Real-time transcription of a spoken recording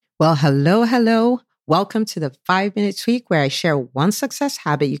Well, hello, hello. Welcome to the 5-Minute Tweak, where I share one success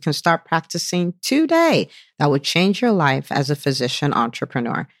habit you can start practicing today that will change your life as a physician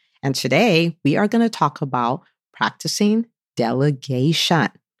entrepreneur. And today we are going to talk about practicing delegation.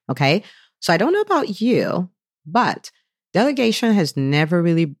 Okay. So I don't know about you, but delegation has never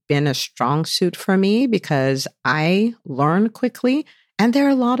really been a strong suit for me because I learn quickly and there are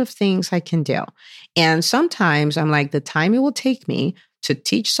a lot of things I can do. And sometimes I'm like, the time it will take me to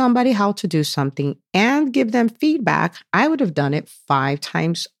teach somebody how to do something and give them feedback, I would have done it 5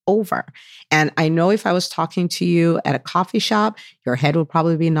 times over. And I know if I was talking to you at a coffee shop, your head would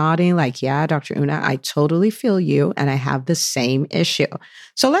probably be nodding like, yeah, Dr. Una, I totally feel you and I have the same issue.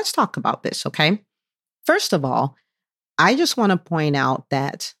 So let's talk about this, okay? First of all, I just want to point out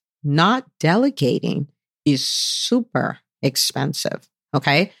that not delegating is super expensive,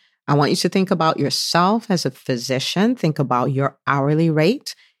 okay? I want you to think about yourself as a physician, think about your hourly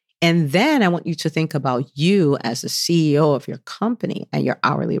rate, and then I want you to think about you as the CEO of your company and your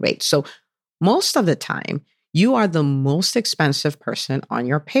hourly rate. So most of the time, you are the most expensive person on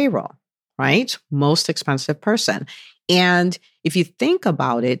your payroll, right? Most expensive person. And if you think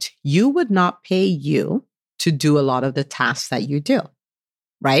about it, you would not pay you to do a lot of the tasks that you do.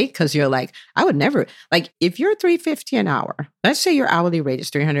 Right? Because you're like, I would never, like if you're $350 an hour, let's say your hourly rate is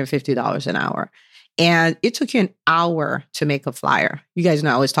 $350 an hour, and it took you an hour to make a flyer. You guys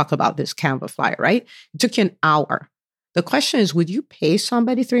know I always talk about this Canva flyer, right? It took you an hour. The question is, would you pay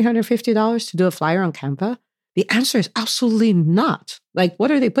somebody $350 to do a flyer on Canva? The answer is absolutely not. Like,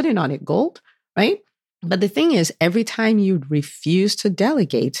 what are they putting on it? Gold, right? But the thing is, every time you refuse to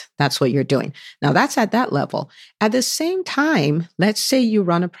delegate, that's what you're doing. Now, that's at that level. At the same time, let's say you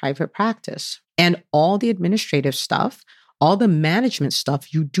run a private practice and all the administrative stuff, all the management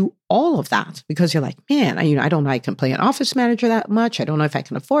stuff, you do all of that because you're like, man, I don't know I can play an office manager that much. I don't know if I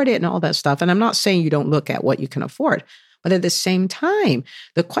can afford it and all that stuff. And I'm not saying you don't look at what you can afford. But at the same time,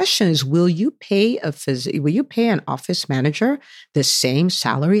 the question is, will you pay an office manager the same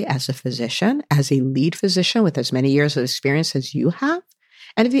salary as a physician, as a lead physician with as many years of experience as you have?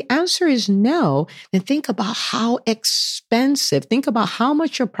 And if the answer is no, then think about how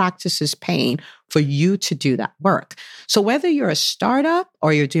much your practice is paying for you to do that work. So whether you're a startup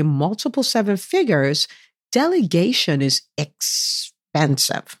or you're doing multiple 7 figures, delegation is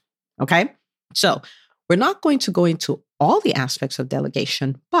expensive. Okay? So we're not going to go into all the aspects of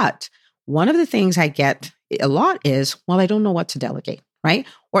delegation, but one of the things I get a lot is, well, I don't know what to delegate, right?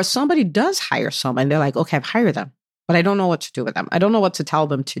 Or somebody does hire someone, they're like, okay, I've hired them, but I don't know what to do with them. I don't know what to tell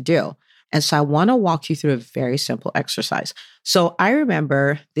them to do. And so I want to walk you through a very simple exercise. So I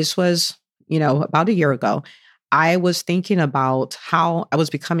remember this was, about a year ago, I was thinking about how I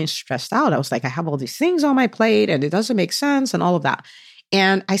was becoming stressed out. I was like, I have all these things on my plate and it doesn't make sense and all of that.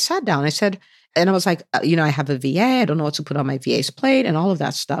 And I sat down, and I was like, I have a VA. I don't know what to put on my VA's plate and all of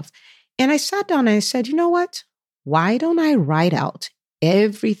that stuff. And I sat down and I said, you know what? Why don't I write out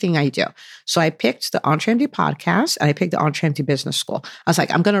everything I do? So I picked the EntreMD podcast and I picked the EntreMD Business School. I was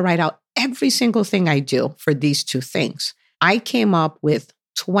like, I'm going to write out every single thing I do for these 2 things. I came up with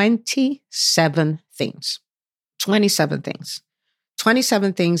 27 things. 27 things.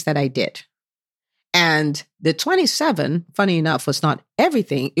 27 things that I did. And the 27, funny enough, was not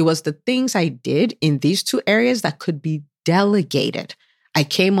everything. It was the things I did in these 2 areas that could be delegated. I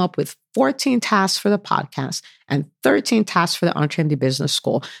came up with 14 tasks for the podcast and 13 tasks for the EntreMD Business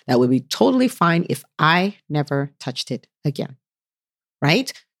School that would be totally fine if I never touched it again,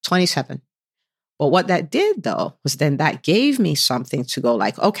 right? 27. But what that did, though, was then that gave me something to go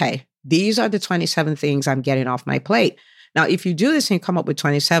like, okay, these are the 27 things I'm getting off my plate. Now, if you do this and you come up with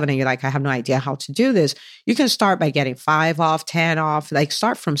 27 and you're like, I have no idea how to do this, you can start by getting 5 off, 10 off, like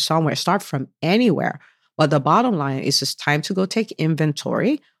start from somewhere, start from anywhere. But the bottom line is it's time to go take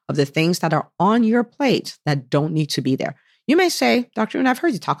inventory of the things that are on your plate that don't need to be there. You may say, Dr. Una, I've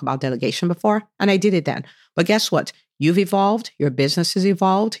heard you talk about delegation before, and I did it then. But guess what? You've evolved, your business has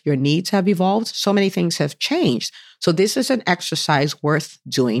evolved, your needs have evolved, so many things have changed. So this is an exercise worth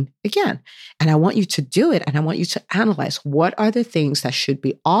doing again. And I want you to do it, and I want you to analyze what are the things that should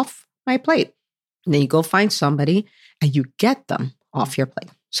be off my plate. And then you go find somebody and you get them off your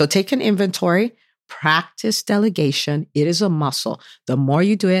plate. So take an inventory. Practice delegation. It is a muscle. The more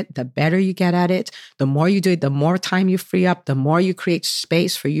you do it, the better you get at it. The more you do it, the more time you free up, the more you create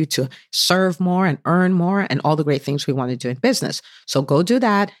space for you to serve more and earn more and all the great things we want to do in business. So go do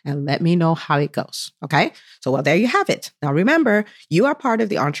that and let me know how it goes. Okay? So there you have it. Now remember, you are part of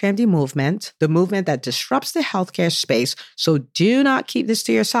the EntreMD movement, the movement that disrupts the healthcare space. So do not keep this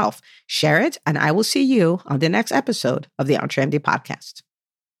to yourself. Share it, and I will see you on the next episode of the EntreMD podcast.